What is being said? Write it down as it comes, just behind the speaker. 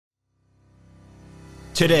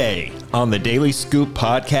Today on the Daily Scoop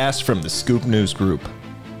podcast from the Scoop News Group,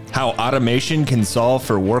 how automation can solve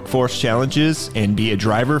for workforce challenges and be a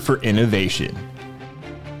driver for innovation.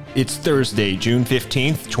 It's Thursday, June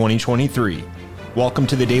 15th, 2023. Welcome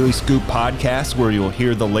to the Daily Scoop podcast, where you'll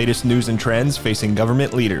hear the latest news and trends facing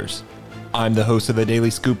government leaders. I'm the host of the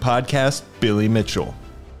Daily Scoop podcast, Billy Mitchell.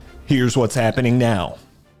 Here's what's happening now.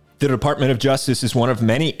 The Department of Justice is one of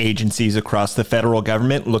many agencies across the federal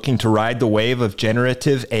government looking to ride the wave of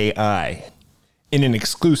generative AI. In an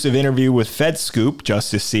exclusive interview with FedScoop,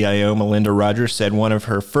 Justice CIO Melinda Rogers said one of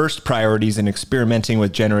her first priorities in experimenting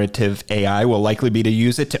with generative AI will likely be to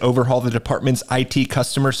use it to overhaul the department's IT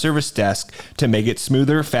customer service desk to make it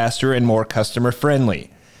smoother, faster, and more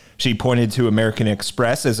customer-friendly. She pointed to American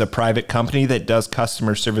Express as a private company that does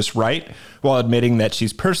customer service right, while admitting that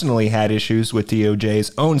she's personally had issues with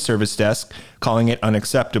DOJ's own service desk, calling it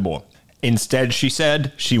unacceptable. Instead, she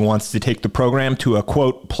said, she wants to take the program to a,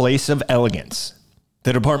 quote, place of elegance.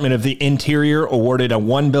 The Department of the Interior awarded a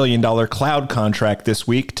 $1 billion cloud contract this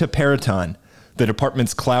week to Peraton. The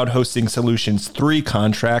department's Cloud Hosting Solutions 3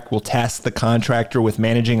 contract will task the contractor with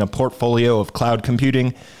managing a portfolio of cloud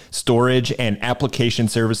computing, storage, and application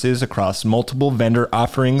services across multiple vendor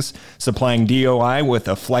offerings, supplying DOI with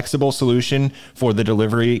a flexible solution for the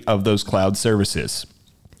delivery of those cloud services.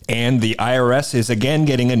 And the IRS is again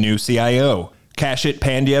getting a new CIO. Kashit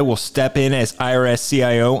Pandya will step in as IRS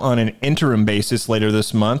CIO on an interim basis later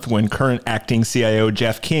this month when current acting CIO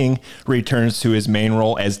Jeff King returns to his main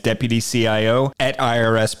role as Deputy CIO at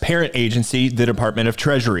IRS parent agency, the Department of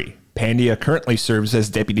Treasury. Pandya currently serves as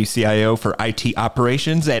Deputy CIO for IT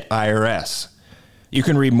operations at IRS. You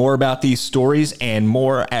can read more about these stories and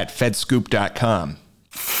more at fedscoop.com.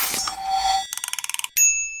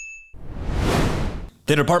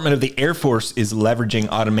 The Department of the Air Force is leveraging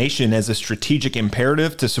automation as a strategic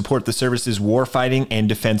imperative to support the service's warfighting and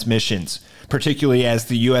defense missions. Particularly as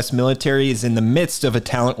the U.S. military is in the midst of a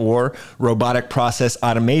talent war, robotic process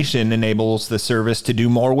automation enables the service to do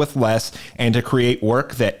more with less and to create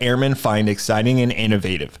work that airmen find exciting and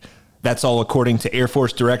innovative. That's all according to Air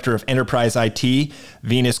Force Director of Enterprise IT,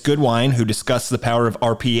 Venus Goodwine, who discussed the power of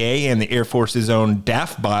RPA and the Air Force's own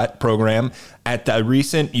DAFBot program at the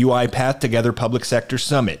recent UiPath Together Public Sector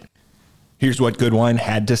Summit. Here's what Goodwine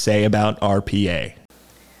had to say about RPA.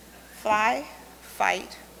 Fly,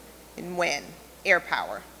 fight, and win. Air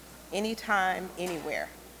power. Anytime, anywhere.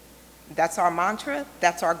 That's our mantra.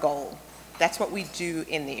 That's our goal. That's what we do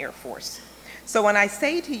in the Air Force. So when I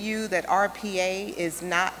say to you that RPA is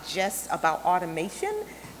not just about automation,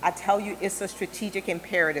 I tell you it's a strategic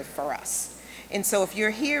imperative for us. And so if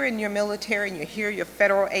you're here in your military and you're here your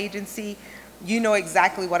federal agency, you know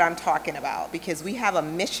exactly what I'm talking about, because we have a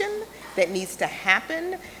mission that needs to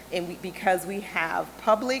happen, and because we have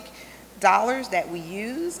public dollars that we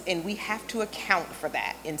use, and we have to account for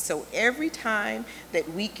that. And so every time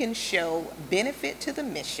that we can show benefit to the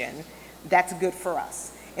mission, that's good for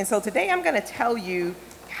us. And so today I'm going to tell you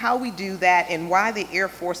how we do that and why the Air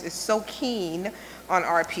Force is so keen on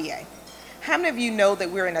RPA. How many of you know that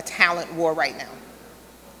we're in a talent war right now?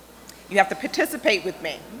 You have to participate with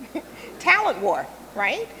me. Talent war,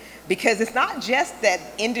 right? Because it's not just that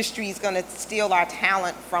industry is going to steal our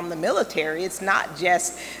talent from the military. It's not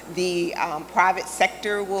just the private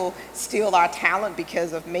sector will steal our talent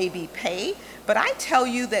because of maybe pay. But I tell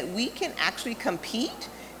you that we can actually compete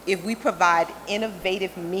if we provide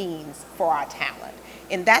innovative means for our talent.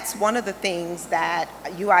 And that's one of the things that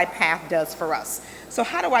UiPath does for us. So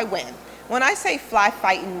how do I win? When I say fly,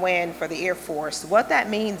 fight, and win for the Air Force, what that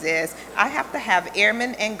means is I have to have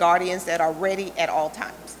airmen and guardians that are ready at all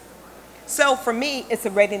times. So for me, it's a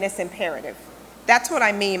readiness imperative. That's what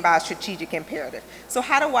I mean by a strategic imperative. So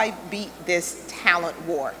how do I beat this talent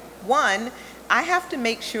war? One, I have to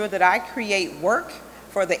make sure that I create work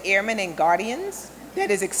for the airmen and guardians that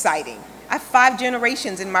is exciting. I have 5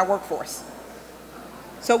 generations in my workforce.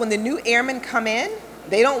 So when the new airmen come in,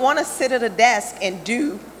 they don't want to sit at a desk and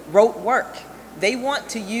do rote work. They want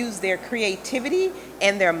to use their creativity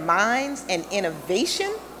and their minds and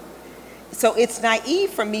innovation. So it's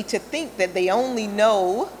naive for me to think that they only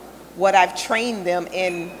know what I've trained them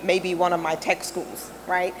in maybe one of my tech schools,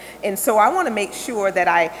 right? And so I want to make sure that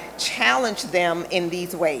I challenge them in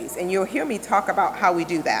these ways. And you'll hear me talk about how we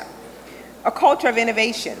do that. A culture of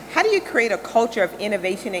innovation. How do you create a culture of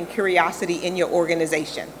innovation and curiosity in your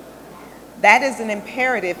organization? That is an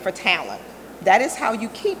imperative for talent. That is how you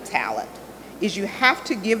keep talent, is you have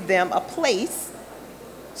to give them a place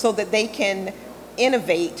so that they can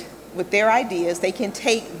innovate with their ideas. They can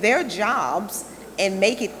take their jobs and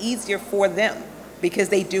make it easier for them because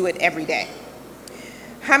they do it every day.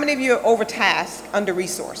 How many of you are overtasked,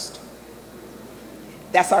 under-resourced?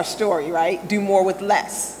 That's our story, right? Do more with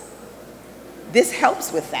less. This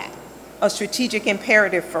helps with that, a strategic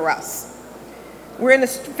imperative for us. We're in a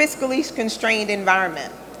fiscally constrained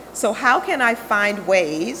environment. So how can I find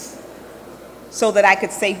ways so that I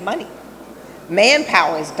could save money?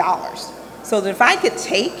 Manpower is dollars. So that if I could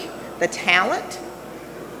take the talent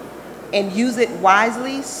and use it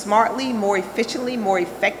wisely, smartly, more efficiently, more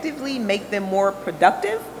effectively, make them more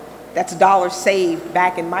productive, that's dollars saved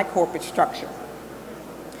back in my corporate structure.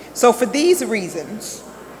 So for these reasons,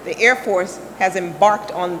 the Air Force has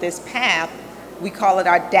embarked on this path. We call it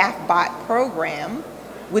our DAFBot program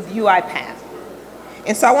with UiPath.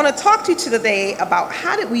 And so I want to talk to you today about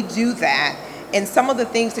how did we do that and some of the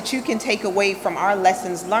things that you can take away from our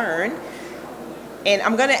lessons learned. And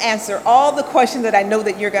I'm going to answer all the questions that I know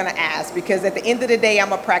that you're going to ask, because at the end of the day,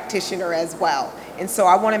 I'm a practitioner as well. And so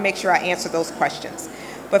I want to make sure I answer those questions.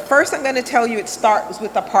 But first, I'm going to tell you it starts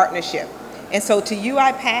with a partnership. And so to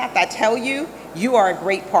UiPath, I tell you, you are a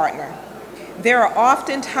great partner. There are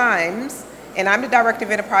often times, and I'm the director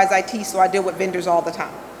of enterprise IT, so I deal with vendors all the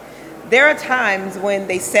time. There are times when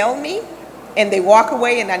they sell me and they walk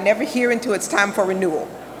away and I never hear until it's time for renewal.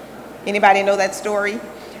 Anybody know that story?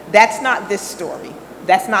 That's not this story.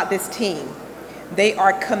 That's not this team. They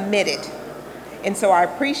are committed. And so I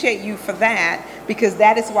appreciate you for that, because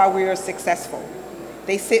that is why we are successful.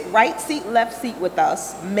 They sit right seat, left seat with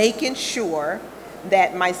us, making sure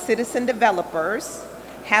that my citizen developers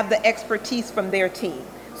have the expertise from their team.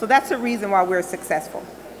 So that's the reason why we're successful.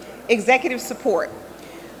 Executive support.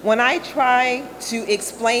 When I try to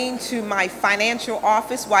explain to my financial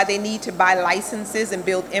office why they need to buy licenses and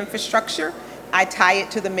build infrastructure, I tie it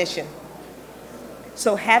to the mission.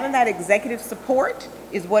 So having that executive support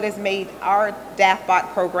is what has made our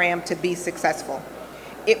DAFBot program to be successful.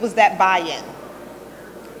 It was that buy-in.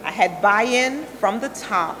 I had buy-in from the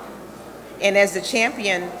top, and as the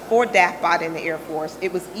champion for DAFBot in the Air Force,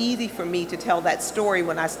 it was easy for me to tell that story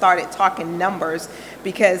when I started talking numbers,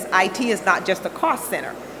 because IT is not just a cost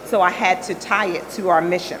center. So I had to tie it to our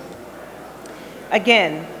mission.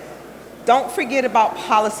 Again, don't forget about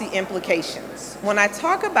policy implications. When I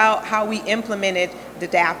talk about how we implemented the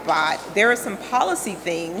DAFBot, there are some policy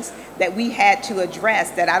things that we had to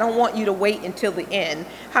address that I don't want you to wait until the end.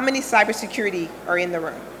 How many cybersecurity are in the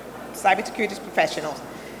room? Cybersecurity professionals.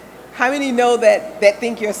 How many know that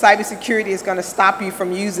think your cybersecurity is going to stop you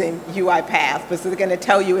from using UiPath, because they're going to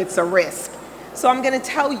tell you it's a risk? So I'm going to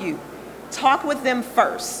tell you, talk with them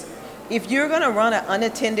first. If you're going to run an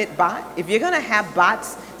unattended bot, if you're going to have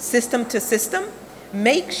bots system to system,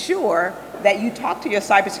 make sure that you talk to your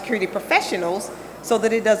cybersecurity professionals so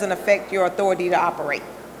that it doesn't affect your authority to operate.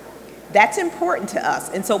 That's important to us.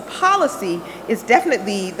 And so policy is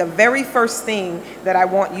definitely the very first thing that I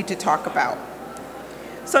want you to talk about.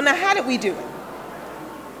 So now, how did we do it?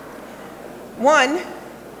 One,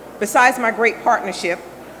 besides my great partnership,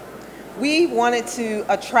 we wanted to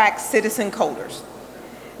attract citizen coders.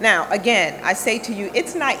 Now, again, I say to you,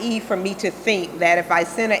 it's naive for me to think that if I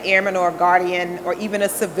send an airman or a guardian or even a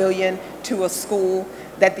civilian to a school,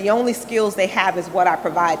 that the only skills they have is what I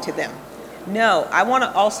provide to them. No, I want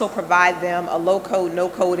to also provide them a low-code,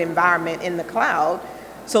 no-code environment in the cloud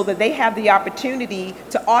so that they have the opportunity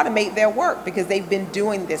to automate their work, because they've been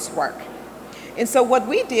doing this work. And so what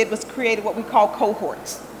we did was create what we call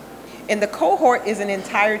cohorts. And the cohort is an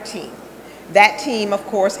entire team. That team, of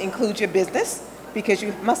course, includes your business, because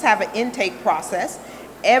you must have an intake process.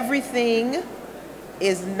 Everything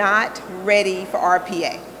is not ready for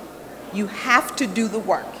RPA. You have to do the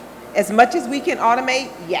work. As much as we can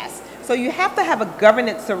automate, yes. So you have to have a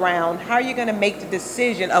governance around how you're going to make the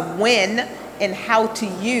decision of when and how to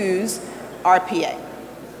use RPA.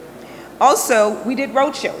 Also, we did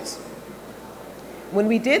roadshows. When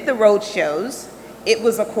we did the roadshows, it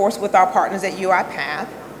was, of course, with our partners at UiPath.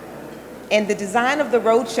 And the design of the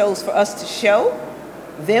roadshows for us to show,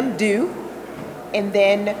 them do, and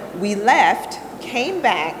then we left, came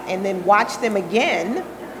back, and then watched them again.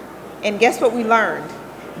 And guess what we learned?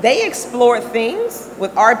 They explored things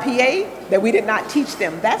with RPA that we did not teach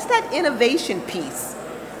them. That's that innovation piece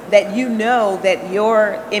that you know that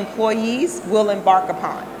your employees will embark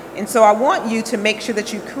upon. And so I want you to make sure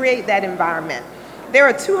that you create that environment. There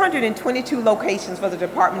are 222 locations for the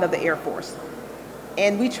Department of the Air Force,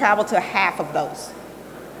 and we travel to half of those.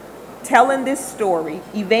 Telling this story,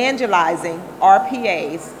 evangelizing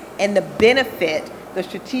RPAs, and the benefit, the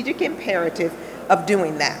strategic imperative of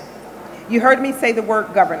doing that. You heard me say the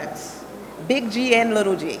word governance, big G and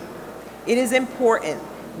little g. It is important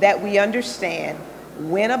that we understand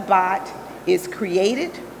when a bot is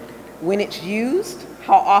created, when it's used,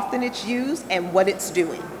 how often it's used, and what it's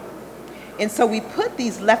doing. And so we put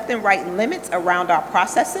these left and right limits around our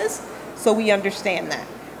processes so we understand that.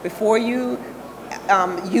 Before you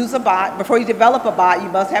use a bot, before you develop a bot, you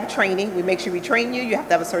must have training. We make sure we train you. You have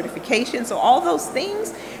to have a certification. So all those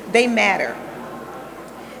things, they matter.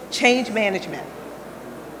 Change management.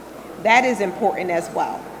 That is important as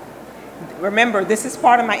well. Remember, this is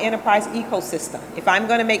part of my enterprise ecosystem. If I'm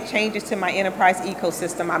going to make changes to my enterprise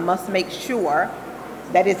ecosystem, I must make sure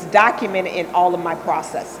that it's documented in all of my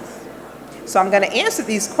processes. So I'm going to answer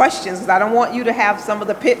these questions because I don't want you to have some of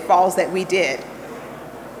the pitfalls that we did.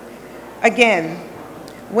 Again,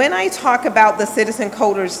 when I talk about the citizen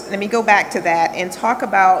coders, let me go back to that and talk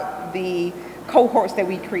about the cohorts that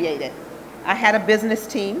we created. I had a business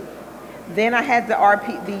team. Then I had the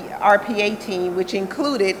RPA team, which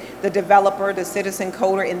included the developer, the citizen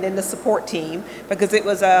coder, and then the support team, because it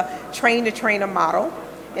was a train-to-trainer model.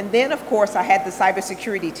 And then, of course, I had the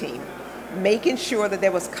cybersecurity team, making sure that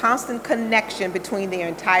there was constant connection between their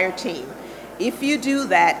entire team. If you do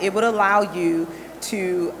that, it would allow you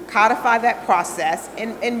to codify that process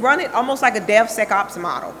and run it almost like a DevSecOps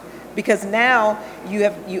model. Because now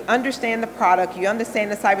you understand the product, you understand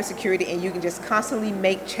the cybersecurity, and you can just constantly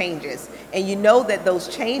make changes. And you know that those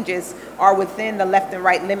changes are within the left and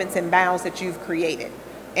right limits and bounds that you've created.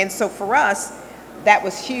 And so for us, that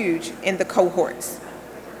was huge in the cohorts.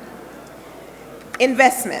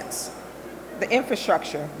 Investments, the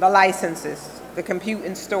infrastructure, the licenses, the compute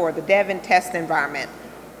and store, the dev and test environment,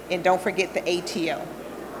 and don't forget the ATO.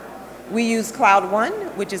 We use Cloud One,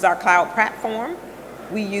 which is our cloud platform.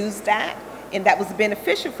 We used that, and that was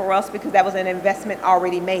beneficial for us because that was an investment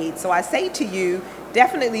already made. So I say to you,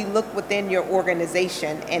 definitely look within your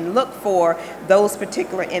organization and look for those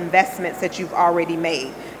particular investments that you've already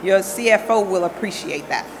made. Your CFO will appreciate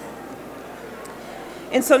that.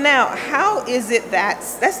 And so now, how is it that,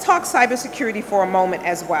 let's talk cybersecurity for a moment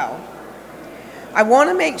as well. I want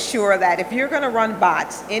to make sure that if you're going to run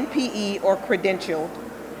bots, NPE or credentialed,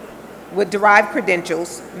 with derived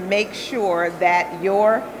credentials, make sure that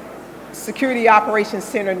your security operations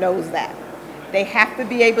center knows that. They have to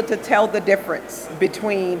be able to tell the difference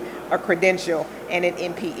between a credential and an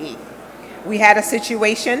NPE. We had a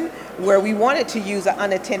situation where we wanted to use an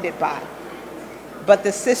unattended bot, but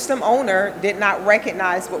the system owner did not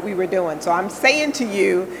recognize what we were doing. So I'm saying to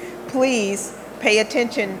you, please pay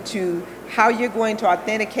attention to how you're going to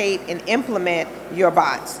authenticate and implement your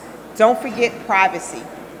bots. Don't forget privacy.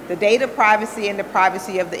 The data privacy and the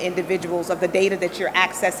privacy of the individuals, of the data that you're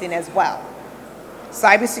accessing as well.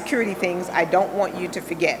 Cybersecurity things I don't want you to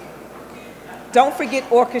forget. Don't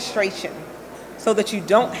forget orchestration, so that you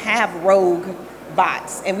don't have rogue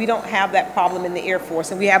bots. And we don't have that problem in the Air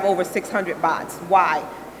Force, and we have over 600 bots. Why?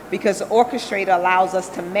 Because the orchestrator allows us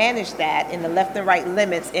to manage that in the left and right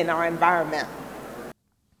limits in our environment.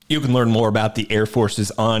 You can learn more about the Air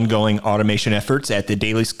Force's ongoing automation efforts at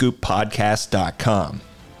thedailyscooppodcast.com.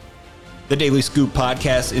 The Daily Scoop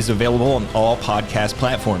podcast is available on all podcast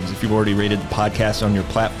platforms. If you've already rated the podcast on your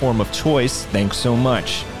platform of choice, thanks so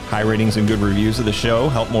much. High ratings and good reviews of the show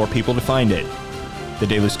help more people to find it. The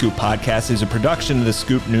Daily Scoop podcast is a production of the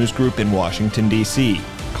Scoop News Group in Washington, D.C.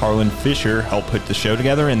 Carlin Fisher helped put the show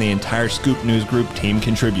together, and the entire Scoop News Group team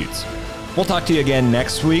contributes. We'll talk to you again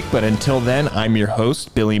next week, but until then, I'm your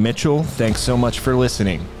host, Billy Mitchell. Thanks so much for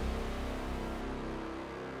listening.